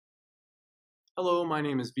Hello, my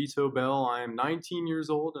name is Vito Bell. I am 19 years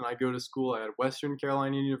old and I go to school at Western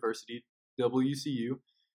Carolina University, WCU.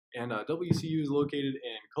 And WCU is located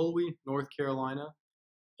in Colby, North Carolina.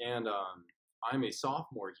 And I'm a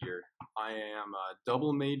sophomore here. I am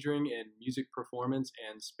double majoring in music performance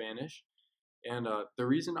and Spanish. And the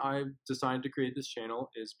reason I decided to create this channel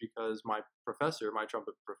is because my professor, my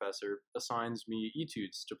trumpet professor, assigns me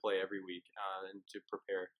etudes to play every week and to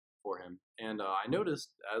prepare for him. And I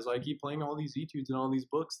noticed as I keep playing all these etudes and all these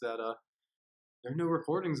books that there are no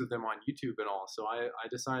recordings of them on YouTube and all. So I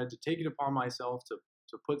decided to take it upon myself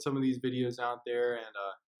to put some of these videos out there and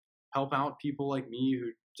help out people like me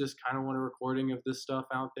who just kind of want a recording of this stuff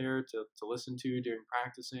out there to listen to during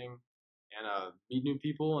practicing and meet new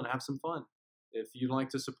people and have some fun. If you'd like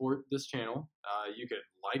to support this channel, you could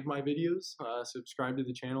like my videos, subscribe to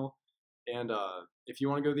the channel, and if you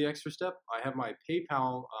want to go the extra step, I have my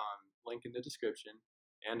PayPal link in the description,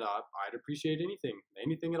 and I'd appreciate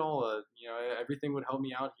anything at all. Everything would help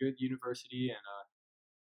me out here at the university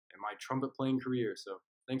and my trumpet playing career. So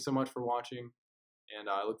thanks so much for watching, and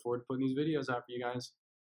I look forward to putting these videos out for you guys.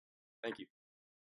 Thank you.